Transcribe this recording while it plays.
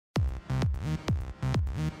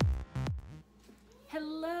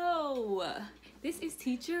Hello, this is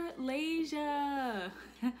Teacher Lasia.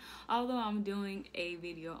 Although I'm doing a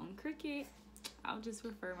video on Cricut, I'll just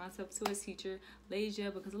refer myself to as Teacher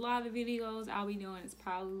Lasia because a lot of the videos I'll be doing is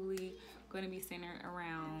probably going to be centered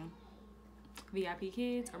around VIP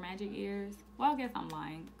kids or magic ears. Well, I guess I'm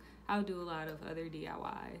lying. I'll do a lot of other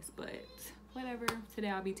DIYs, but whatever.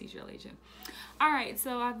 Today I'll be Teacher Lasia. Alright,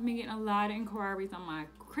 so I've been getting a lot of inquiries on my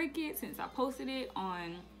Cricut since I posted it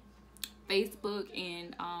on Facebook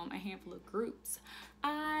and a handful of groups.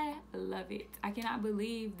 I love it. I cannot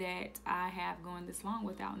believe that I have gone this long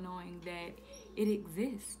without knowing that it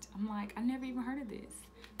exists. I'm like, I never even heard of this.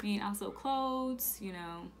 I mean, I sew clothes, you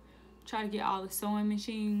know, try to get all the sewing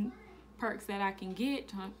machine perks that I can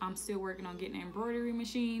get. I'm still working on getting an embroidery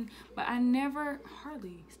machine, but I never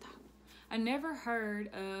heard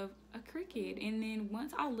of a Cricut. And then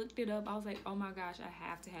once I looked it up, I was like, oh my gosh, I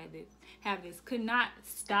have to have this. Could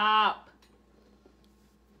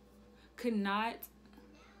not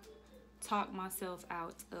talk myself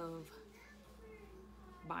out of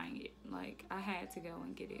buying it. Like, I had to go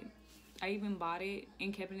and get it. I even bought it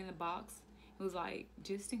and kept it in the box. It was like,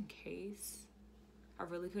 just in case I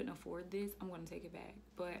really couldn't afford this, I'm going to take it back.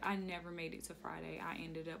 But I never made it to Friday. I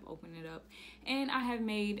ended up opening it up. And I have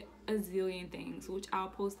made a zillion things, which I'll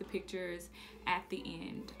post the pictures at the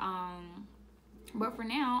end. But for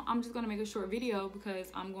now, I'm just going to make a short video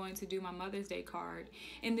because I'm going to do my Mother's Day card.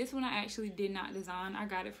 And this one I actually did not design. I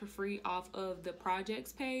got it for free off of the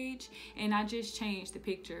projects page. And I just changed the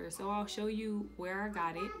picture. So I'll show you where I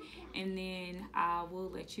got it. And then I will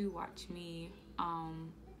let you watch me.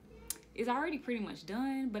 It's already pretty much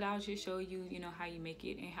done, but I'll just show you, you know, how you make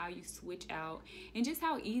it and how you switch out and just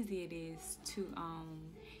how easy it is to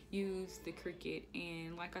use the Cricut.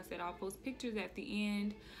 And like I said, I'll post pictures at the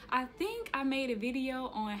end. I think I made a video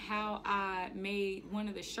on how I made one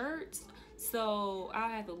of the shirts, so I'll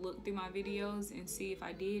have to look through my videos and see if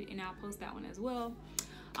I did, and I'll post that one as well.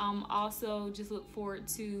 Also just look forward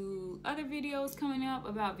to other videos coming up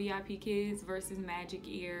about VIP kids versus magic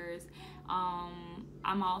ears.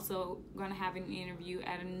 I'm also gonna have an interview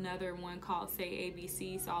at another one called Say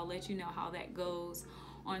ABC, so I'll let you know how that goes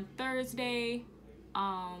on Thursday,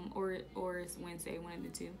 or it's Wednesday, one of the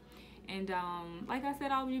two. And like I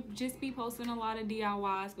said, I'll just be posting a lot of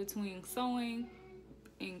DIYs between sewing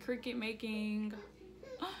and Cricut making.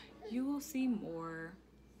 You will see more.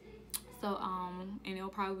 So and it'll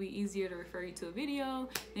probably be easier to refer you to a video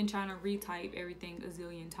than trying to retype everything a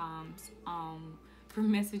zillion times for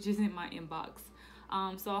messages in my inbox.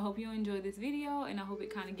 So I hope you enjoy this video, and I hope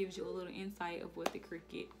it kind of gives you a little insight of what the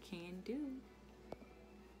Cricut can do.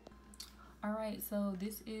 Alright, so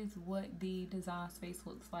this is what the design space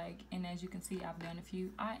looks like, and as you can see, I've done a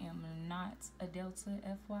few. I am not a Delta,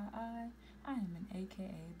 FYI. I am an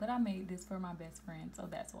AKA, but I made this for my best friend, so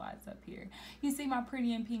that's why it's up here. You see my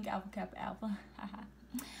pretty and pink Alpha Kappa Alpha.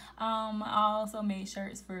 I also made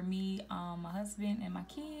shirts for me, my husband, and my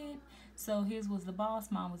kid. So his was the boss,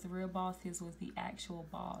 mine was the real boss, his was the actual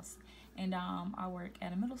boss. And I work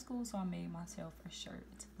at a middle school, so I made myself a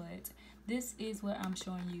shirt. But this is what I'm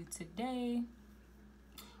showing you today.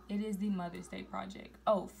 It is the Mother's Day project.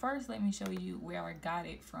 Oh, first let me show you where I got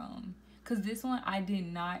it from. Because this one I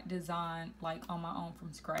did not design like on my own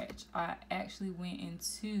from scratch. I actually went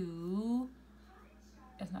into,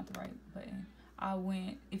 that's not the right button. I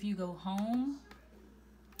went, if you go home,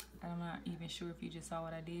 I'm not even sure if you just saw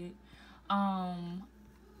what I did.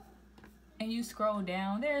 And you scroll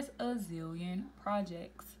down, there's a zillion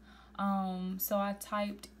projects. So I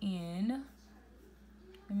typed in,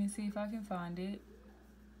 let me see if I can find it.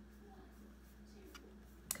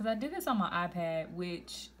 Because I did this on my iPad,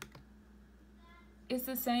 which it's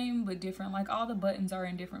the same but different. Like, all the buttons are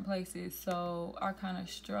in different places, so I kind of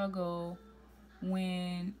struggle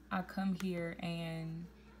when I come here and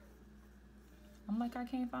I'm like, I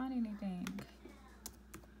can't find anything.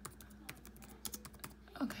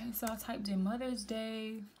 Okay, so I typed in Mother's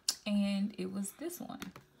Day and it was this one.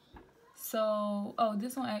 So, oh,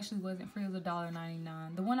 this one actually wasn't free. It was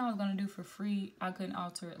 $1.99. The one I was gonna do for free, I couldn't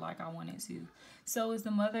alter it like I wanted to. So it's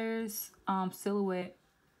the Mother's silhouette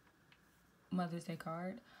Mother's Day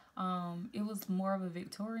card. It was more of a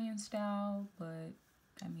Victorian style, but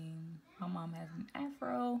I mean, my mom has an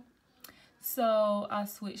afro, so I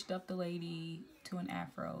switched up the lady to an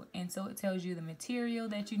afro. And so it tells you the material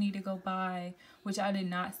that you need to go buy, which I did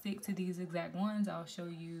not stick to these exact ones. I'll show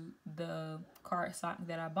you the cardstock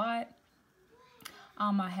that I bought.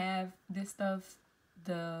 I have this stuff,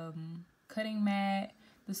 the cutting mat,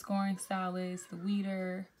 the scoring stylus, the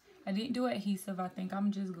weeder. I didn't do adhesive. I think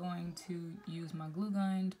I'm just going to use my glue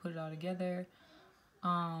gun to put it all together.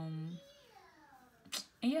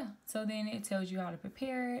 And yeah, so then it tells you how to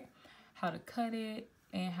prepare it, how to cut it,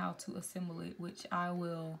 and how to assemble it, which I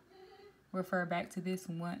will refer back to this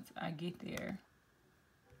once I get there.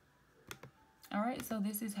 Alright, so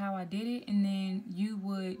this is how I did it, and then you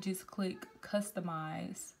would just click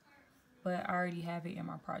customize, but I already have it in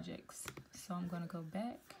my projects. So I'm going to go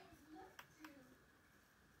back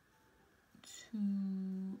to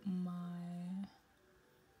my,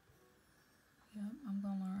 I'm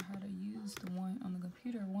going to learn how to use the one on the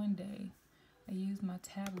computer one day. I use my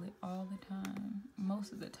tablet all the time,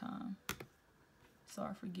 most of the time, so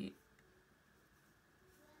I forget.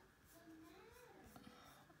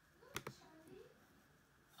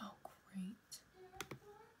 Oh, great.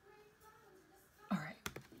 All right.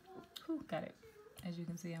 Whew, got it. As you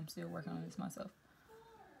can see, I'm still working on this myself.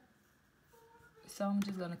 So I'm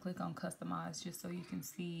just going to click on customize just so you can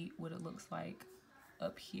see what it looks like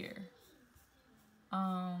up here.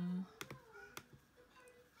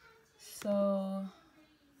 So,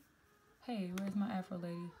 hey, where's my Afro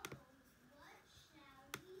lady?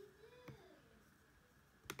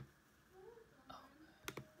 Oh.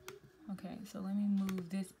 Okay, so let me move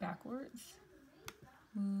this backwards.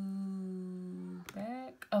 Move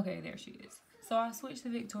back. Okay, there she is. So I switched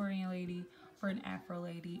the Victorian lady for an Afro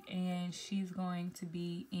lady, and she's going to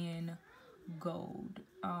be in gold.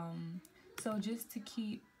 So just to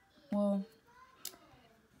keep, well,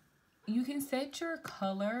 you can set your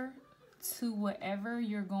color to whatever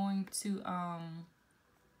you're going to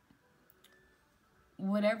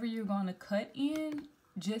cut in,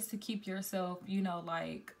 just to keep yourself, you know,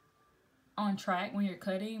 like on track when you're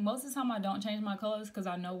cutting. Most of the time I don't change my colors because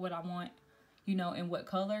I know what I want, you know, in what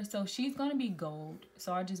color. So she's gonna be gold,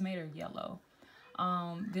 so I just made her yellow.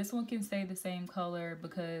 This one can stay the same color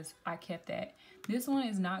because I kept that. This one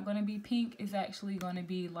is not gonna be pink. It's actually gonna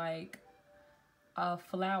be like a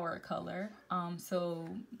flower color, so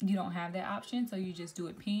you don't have that option, so you just do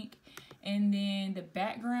it pink. And then the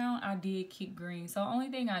background I did keep green, so the only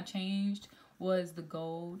thing I changed was the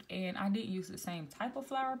gold, and I didn't use the same type of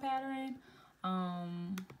flower pattern.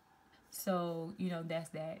 So you know, that's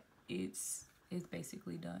that. It's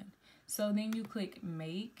basically done. So then you click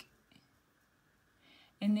make,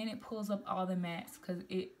 and then it pulls up all the mats because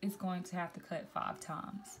it's going to have to cut 5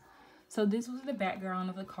 times. So this was the background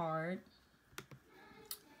of the card.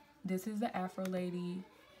 This is the Afro lady.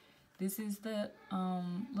 This is the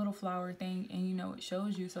little flower thing, and you know, it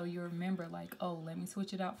shows you so you remember, like, oh, let me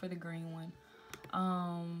switch it out for the green one.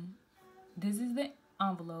 This is the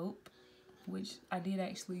envelope, which I did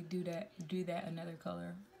actually do that another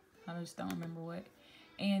color. I just don't remember what.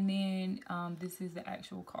 And then this is the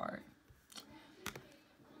actual card.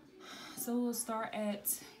 So we'll start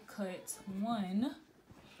at cut 1.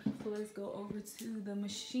 So let's go over to the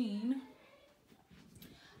machine.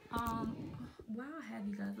 While I have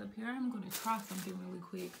you guys up here, I'm going to try something really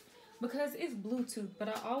quick because it's Bluetooth, but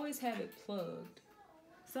I always have it plugged.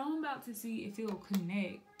 So I'm about to see if it will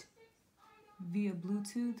connect via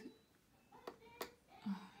Bluetooth. Is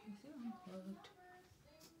it unplugged?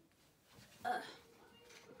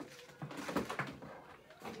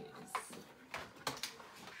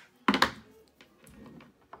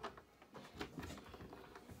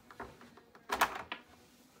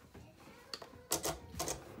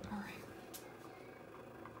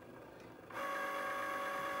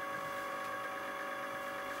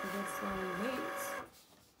 Let's slowly wait.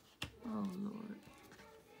 Oh Lord.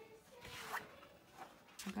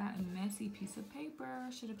 I got a messy piece of paper. I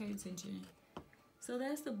should have paid attention. So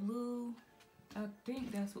that's the blue. I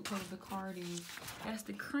think that's what color the card is. That's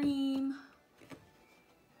the cream.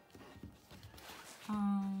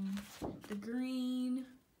 The green,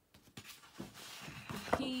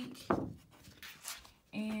 the pink,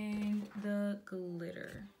 and the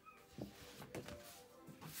glitter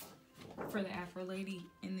for the Afro lady,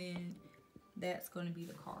 and then that's going to be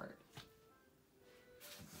the card.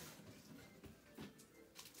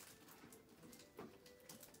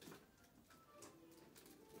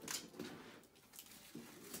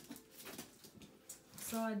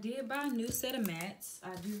 So I did buy a new set of mats.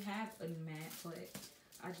 I do have a mat, but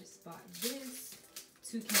I just bought this.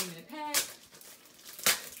 2 came in a pack.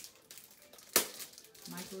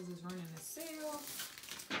 Michael's is running a sale,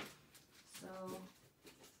 so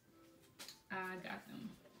I got them.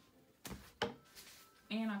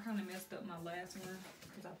 And I kind of messed up my last one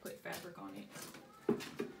because I put fabric on it.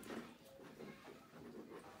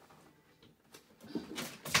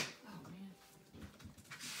 Oh man.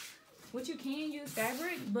 Which you can use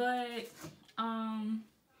fabric, but I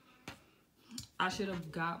should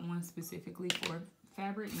have got one specifically for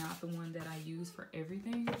fabric, not the one that I use for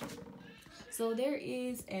everything. So there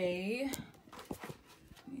is a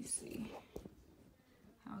Let me see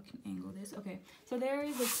how I can angle this. Okay, so there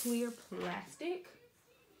is a clear plastic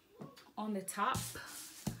on the top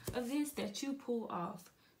of this that you pull off.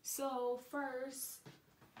 So first,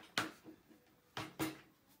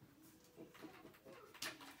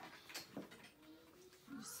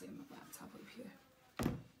 let's see my laptop up here.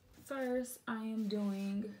 First, I am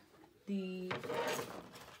doing the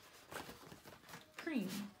cream.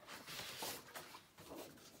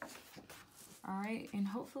 All right, and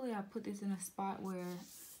hopefully I put this in a spot where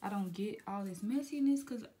I don't get all this messiness,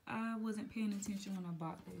 because I wasn't paying attention when I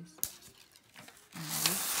bought this.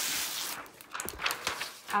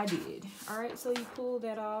 I did. All right, so you pull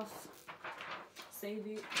that off, save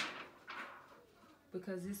it,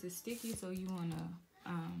 because this is sticky, so you want to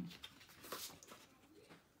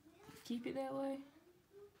keep it that way.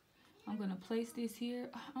 I'm going to place this here.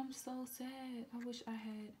 I'm so sad. I wish I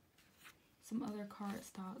had some other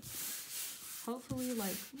cardstock. Hopefully,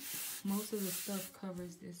 like, most of the stuff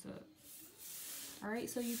covers this up. All right,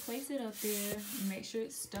 so you place it up there. Make sure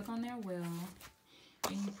it's stuck on there well.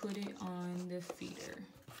 And you put it on the feeder.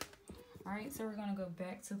 All right, so we're going to go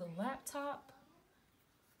back to the laptop.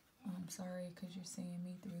 I'm sorry because you're seeing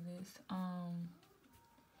me through this.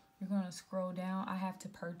 You're going to scroll down. I have to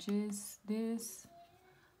purchase this.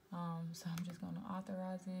 So I'm just going to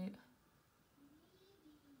authorize it.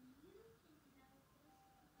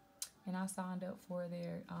 And I signed up for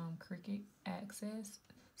their Cricut access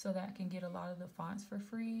so that I can get a lot of the fonts for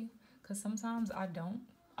free. Because sometimes I don't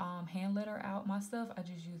hand letter out my stuff. I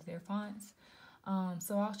just use their fonts.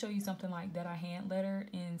 So I'll show you something like that I hand lettered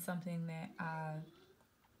and something that I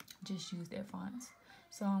just use their fonts.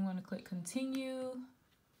 So I'm going to click continue.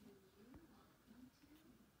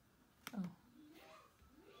 Oh,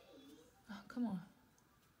 come on.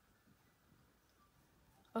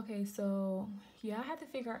 Okay, so yeah, I had to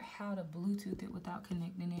figure out how to Bluetooth it without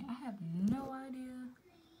connecting it. I have no idea.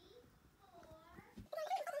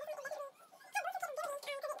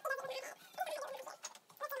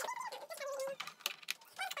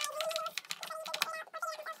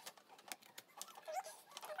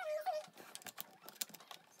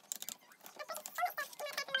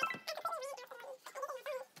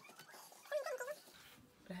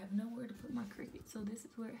 But I have nowhere to put my Cricut, so this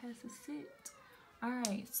is where it has to sit.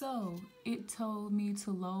 Alright, so it told me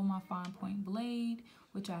to load my fine point blade,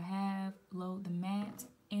 which I have, load the mat,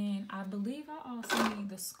 and I believe I also need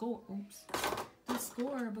the score, the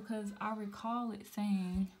score, because I recall it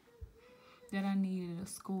saying that I needed a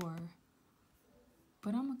score.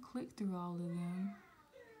 But I'm going to click through all of them.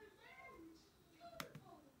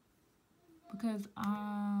 Because,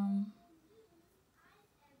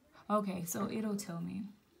 okay, so it'll tell me.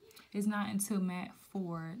 It's not until mat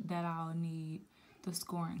 4 that I'll need the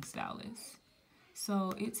scoring stylus.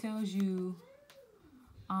 So it tells you,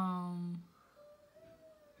 and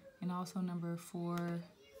also number 4.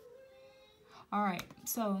 All right,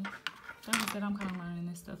 so like I said, I'm kind of learning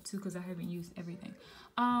this stuff too because I haven't used everything.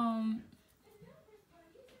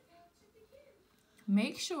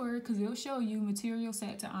 Make sure, because it'll show you material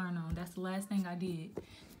set to iron on. That's the last thing I did.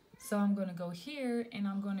 So I'm going to go here and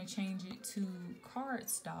I'm going to change it to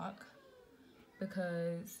cardstock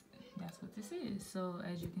because that's what this is. So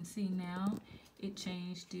as you can see now, it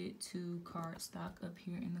changed it to cardstock up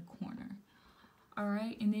here in the corner. All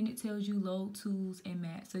right, and then it tells you load tools and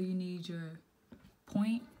mat. So you need your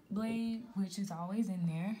point blade, which is always in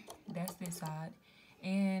there. That's this side.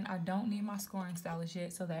 And I don't need my scoring stylus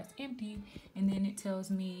yet, so that's empty. And then it tells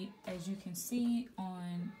me, as you can see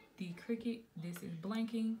on the Cricut, this is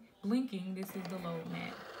blinking. This is the load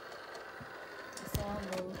mat. So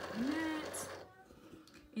I'll load the mat.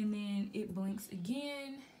 And then it blinks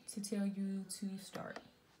again to tell you to start.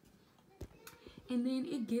 And then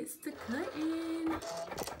it gets to cutting.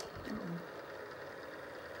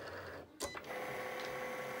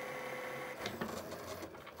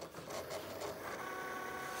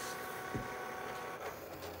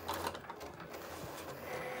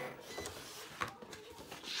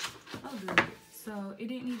 Oh, good. So it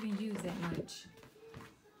didn't even use that much.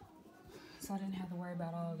 So I didn't have to worry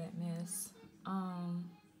about all that mess.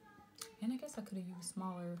 And I guess I could have used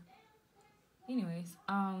smaller. Anyways,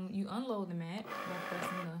 you unload the mat by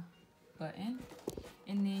pressing the button,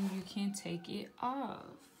 and then you can take it off.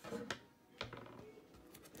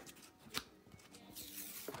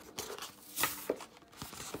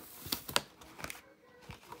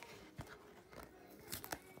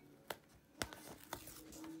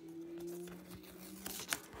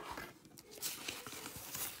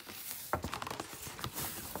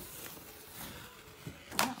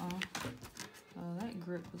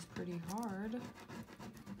 Grip was pretty hard.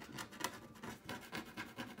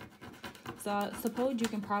 So I suppose you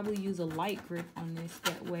can probably use a light grip on this.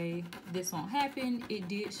 That way this won't happen.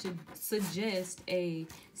 It should suggest a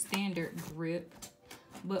standard grip,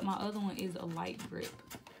 but my other one is a light grip.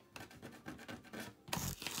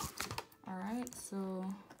 Alright, so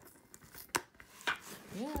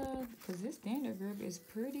yeah, because this standard grip is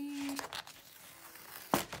pretty...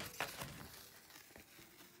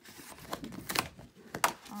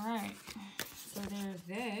 Alright, so there's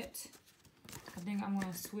that. I think I'm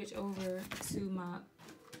going to switch over to my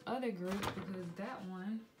other grip because that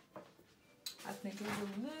one, I think is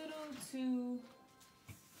a little too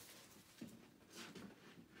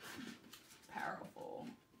powerful.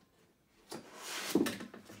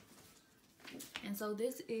 And so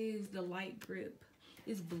this is the light grip.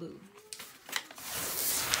 It's blue.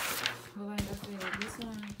 But like I said, this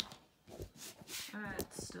one, I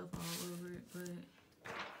got stuff all over it, but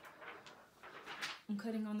I'm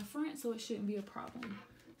cutting on the front, so it shouldn't be a problem.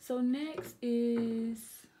 So next is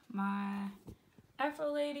my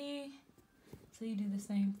Afro Lady. So you do the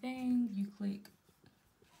same thing. You click,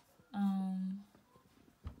 I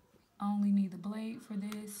only need the blade for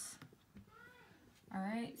this. All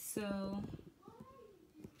right, so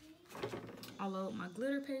I'll load my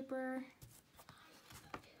glitter paper.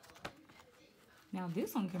 Now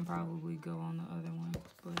this one can probably go on the other one,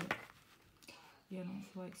 but yeah, I don't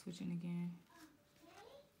feel like switching again.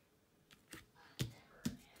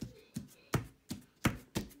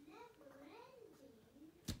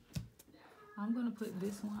 I'm gonna put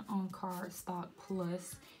this one on cardstock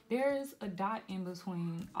plus. There's a dot in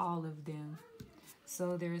between all of them.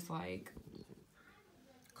 So there's like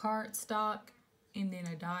cardstock and then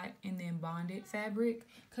a dot and then bonded fabric.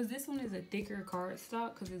 Cause this one is a thicker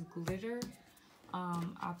cardstock cause it's glitter.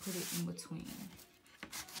 I put it in between.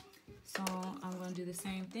 So I'm gonna do the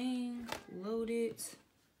same thing. Load it,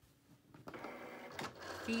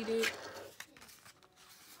 feed it,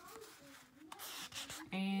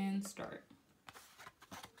 and start.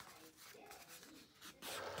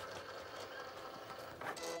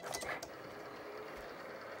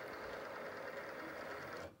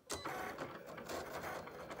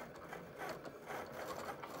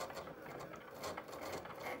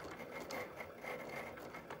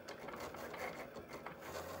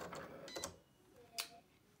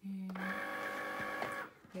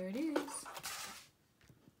 There it is.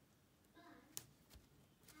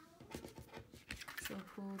 So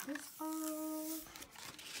pull this off.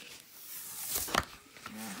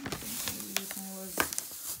 Yeah, I think maybe this one was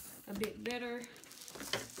a bit better.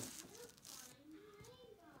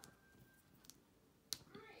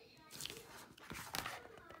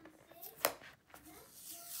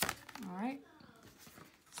 Alright.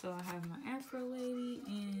 So I have my Afro Lady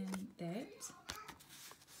and that.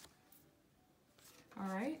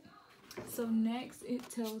 Alright, so next it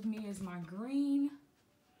tells me is my green.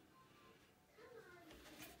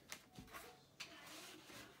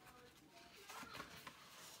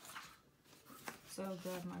 So I'll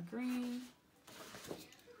grab my green,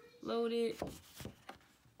 load it.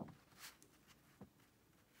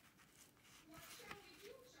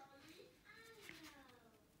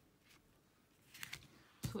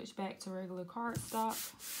 Switch back to regular cardstock.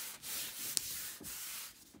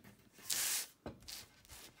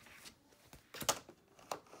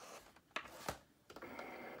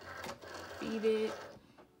 Feed it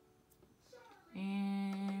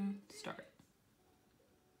and start.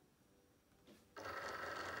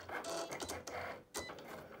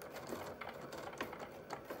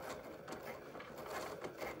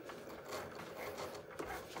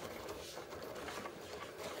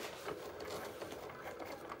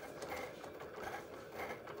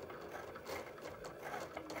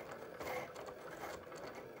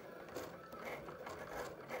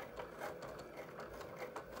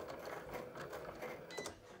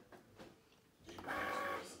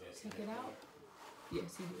 Take it out.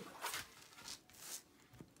 Yes, he did.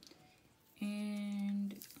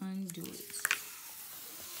 And undo it.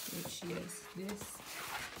 Which, yes, this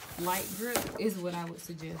light grip is what I would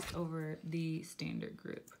suggest over the standard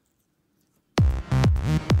grip.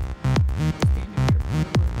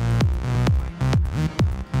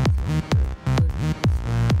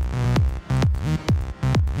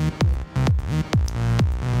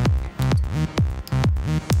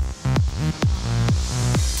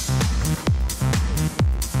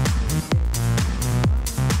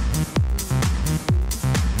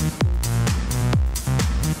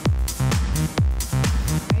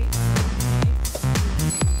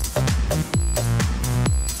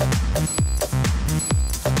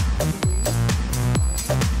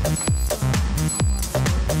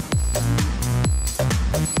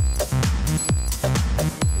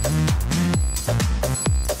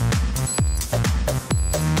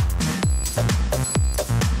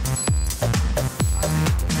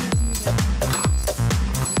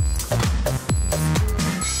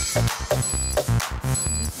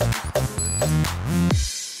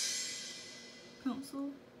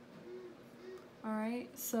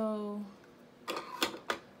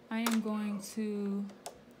 to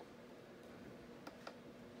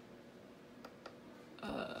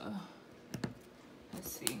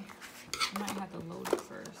let's see. I might have to load it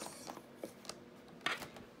first.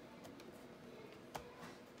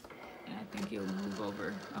 And I think it'll move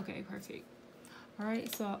over. Okay, perfect. All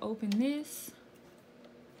right, so I open this.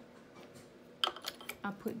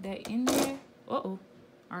 I put that in there. Uh-oh.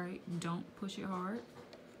 All right, don't push it hard.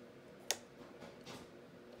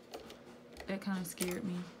 That kind of scared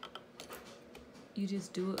me. You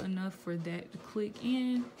just do it enough for that to click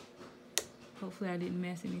in. Hopefully I didn't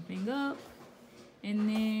mess anything up. And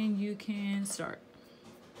then you can start.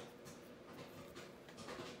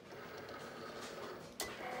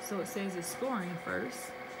 So it says it's scoring first.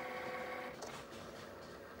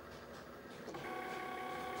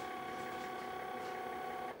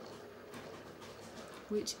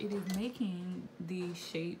 Which it is making the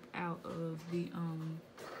shape out of the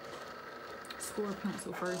score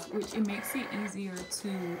pencil first, which it makes it easier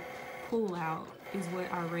to pull out, is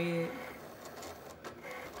what I read,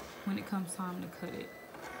 when it comes time to cut it.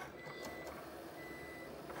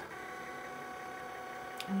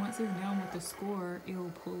 And once it's done with the score, it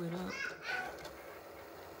will pull it up.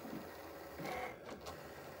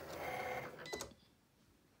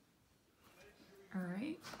 All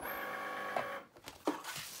right.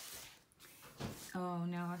 Oh,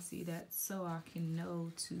 now I see that, so I can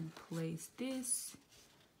know to place this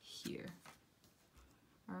here.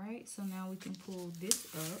 All right, so now we can pull this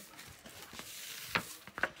up.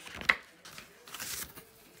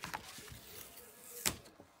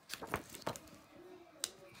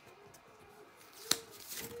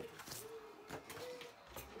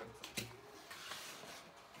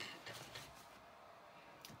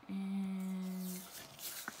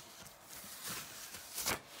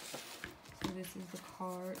 This is the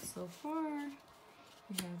card so far.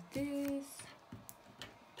 We have this,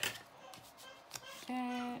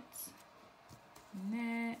 that, and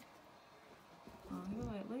that. Oh, you're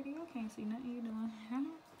like, lady, I can't see nothing you're doing.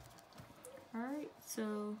 Alright,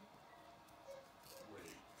 so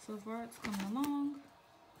far it's coming along.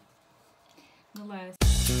 The last.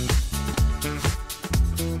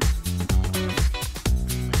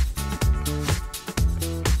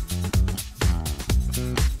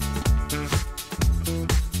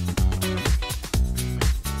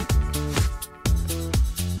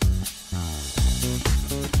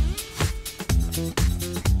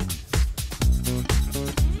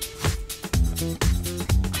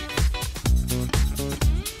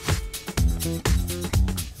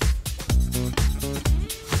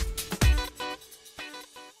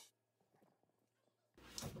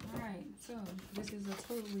 So this is a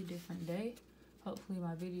totally different day. Hopefully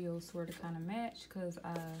my videos sort of kind of match, because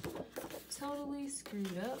I totally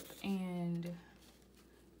screwed up and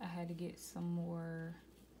I had to get some more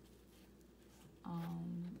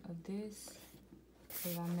of this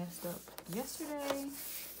because I messed up yesterday,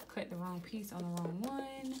 cut the wrong piece on the wrong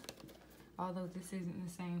one, although this isn't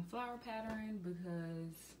the same flower pattern,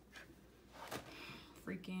 because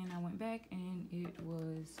freaking I went back and it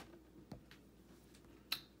was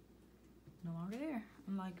no longer there.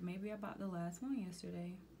 I'm like, maybe I bought the last one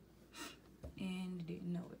yesterday and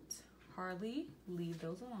didn't know it. Harley, leave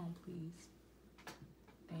those alone, please.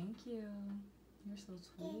 Thank you. You're so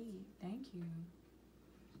sweet. Thank you.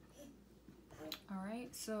 All right,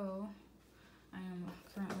 so I am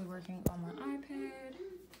currently working on my iPad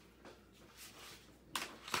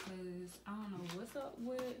because I don't know what's up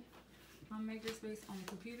with my makerspace on the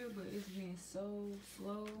computer, but it's being so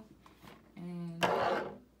slow and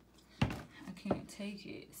I can't take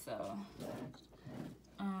it. So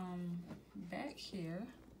back here,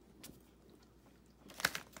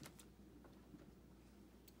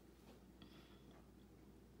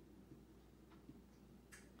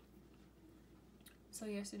 so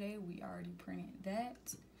yesterday we already printed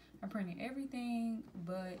that. I printed everything,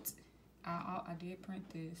 but I did print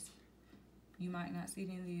this. You might not see it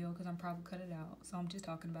in the video because I'm probably cut it out, so I'm just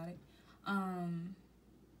talking about it on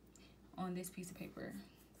this piece of paper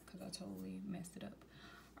because I totally messed it up.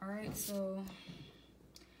 All right, so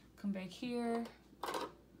come back here,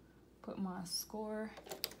 put my score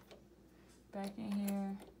back in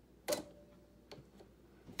here,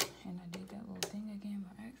 and I did that little thing again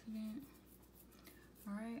by accident.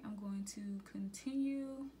 All right, I'm going to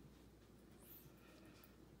continue.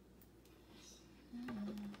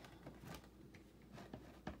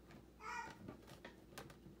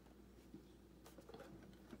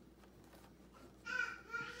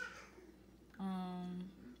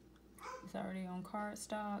 It's already on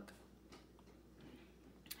cardstock.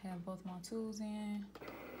 Have both my tools in.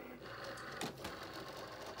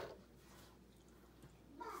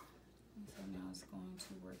 So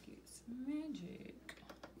like it's magic.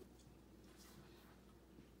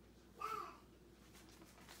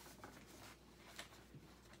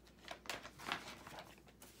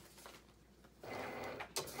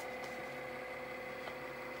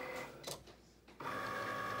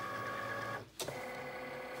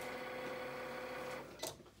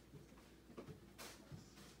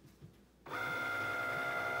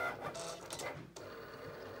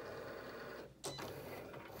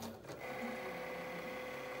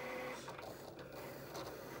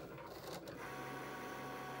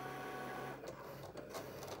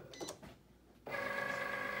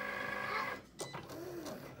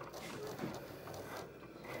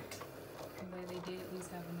 Did at least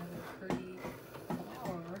have another pretty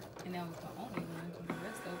flower, and that was the only one, because the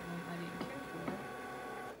rest of them I didn't care for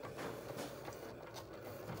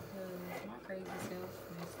because my crazy self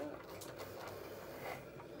messed up.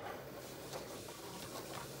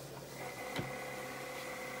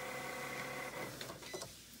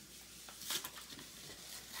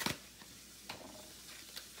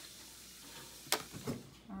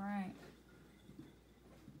 All right.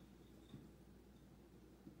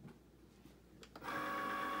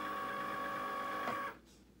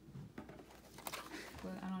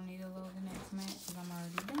 But I don't need to load the next mat because I'm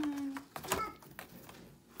already done. So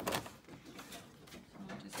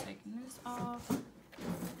I'm just taking this off.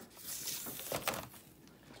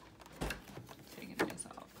 Taking this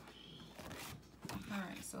off.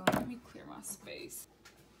 Alright, so let me clear my space.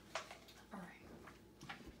 Alright.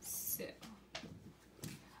 So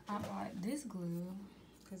I bought this glue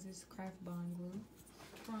because it's Craft Bond glue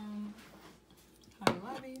from Hobby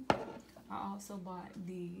Lobby. I also bought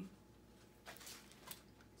the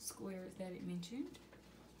squares that it mentioned.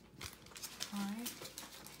 Alright.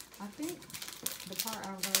 I think the part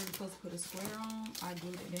I was already supposed to put a square on, I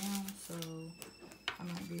glued it down, so I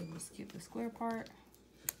might be able to skip the square part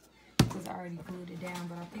because I already glued it down,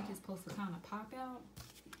 but I think it's supposed to kind of pop out,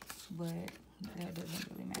 but that doesn't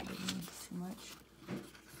really matter to me too much.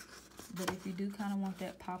 But if you do kind of want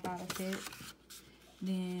that pop out effect,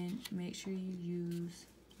 then make sure you use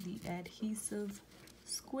the adhesive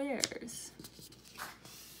squares.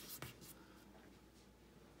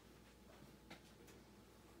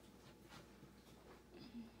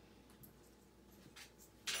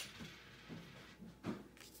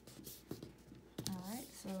 Alright,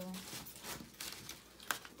 so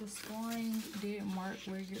the scoring did mark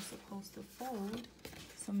where you're supposed to fold,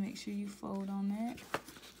 so make sure you fold on that.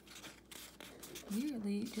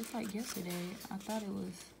 Weirdly, just like yesterday, I thought it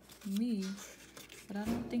was me, but I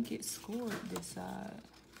don't think it scored this side.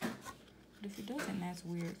 But if it doesn't, that's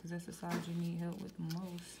weird because that's the side you need help with the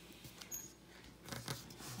most.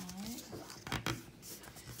 Alright.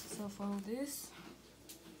 So fold this.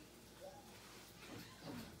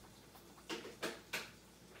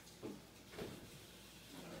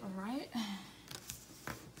 Alright.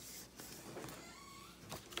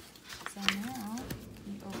 So now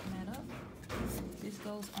you open that up. This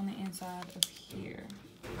goes on the inside of here.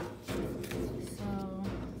 So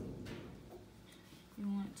you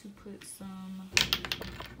want to put some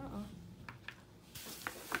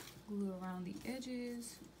glue around the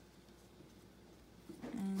edges,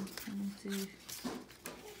 and let me see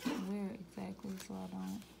where exactly so I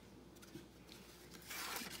don't.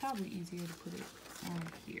 It's probably easier to put it on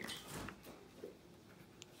here.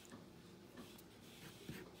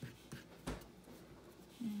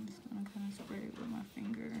 I'm just gonna kind of spray it with my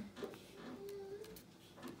finger.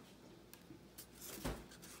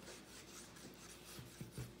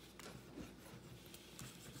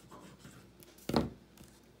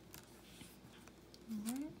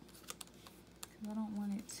 Alright, because I don't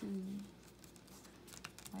want it to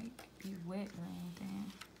like be wet or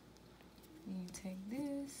anything. Then you take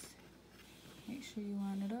this, make sure you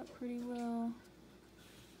line it up pretty well.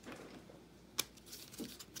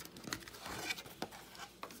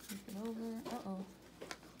 Flip it over. Uh-oh.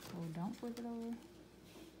 Oh, don't flip it over.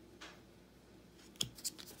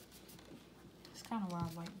 It's kind of why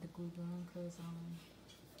I like the glue gun, because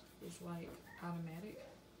it's like automatic.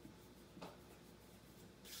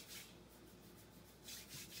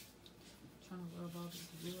 Trying to rub all this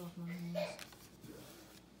glue off my hands.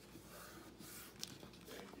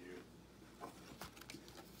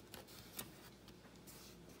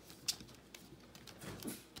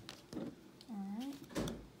 Alright.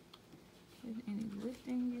 If any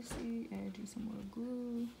lifting you see, add you some more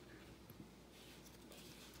glue.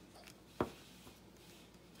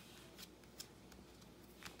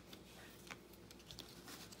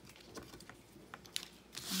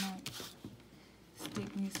 I might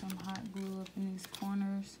stick me some hot glue up in these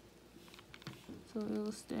corners so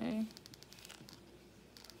it'll stay.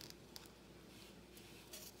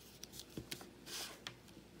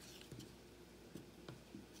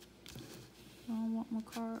 my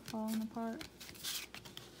card falling apart.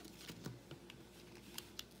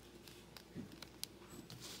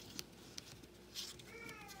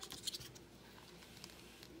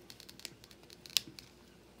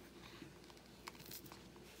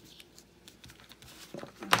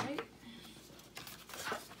 Alright.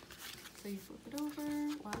 So you flip it over.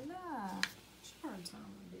 Voila. Charms on a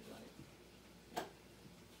big light.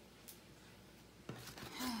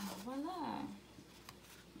 Voila.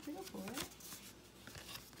 Beautiful, right?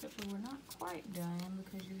 Except for we're not quite done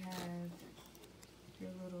because you have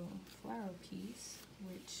your little flower piece,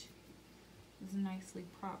 which is nicely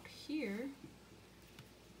propped here.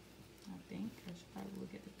 I think I should probably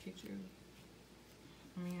look at the picture.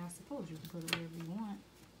 I mean, I suppose you can put it wherever you want.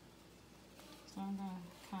 So I'm gonna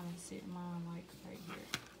kind of sit mine like right here.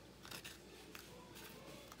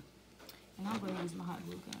 And I'm gonna use my hot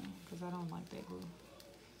glue gun because I don't like that glue.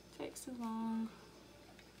 Takes too long.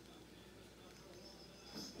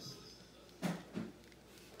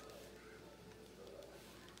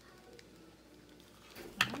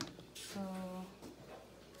 Alright, so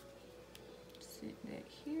sit back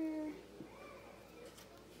here.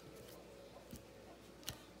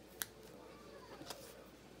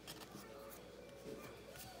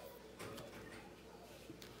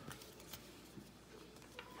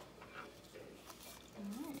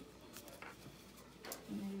 Alright.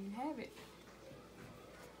 And there you have it.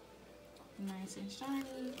 Nice and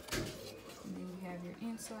shiny. And then you have your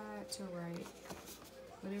inside to write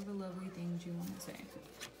whatever lovely things you want to say.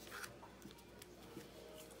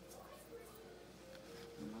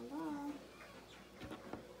 Voila.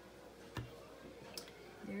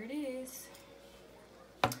 There it is.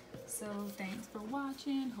 So thanks for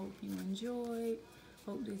watching. Hope you enjoyed.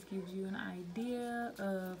 Hope this gives you an idea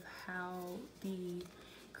of how the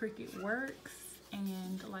Cricut works.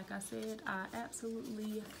 And like I said, I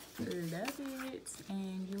absolutely love it.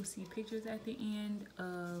 And you'll see pictures at the end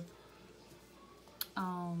of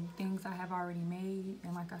things I have already made.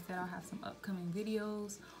 And like I said, I'll have some upcoming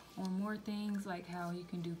videos on more things, like how you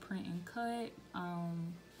can do print and cut,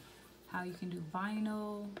 how you can do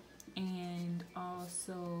vinyl, and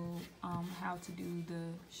also how to do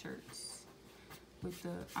the shirts with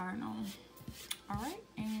the iron-on. Alright,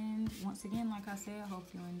 and once again, like I said, I hope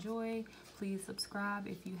you enjoy. Please subscribe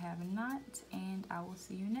if you have not, and I will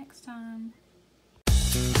see you next time.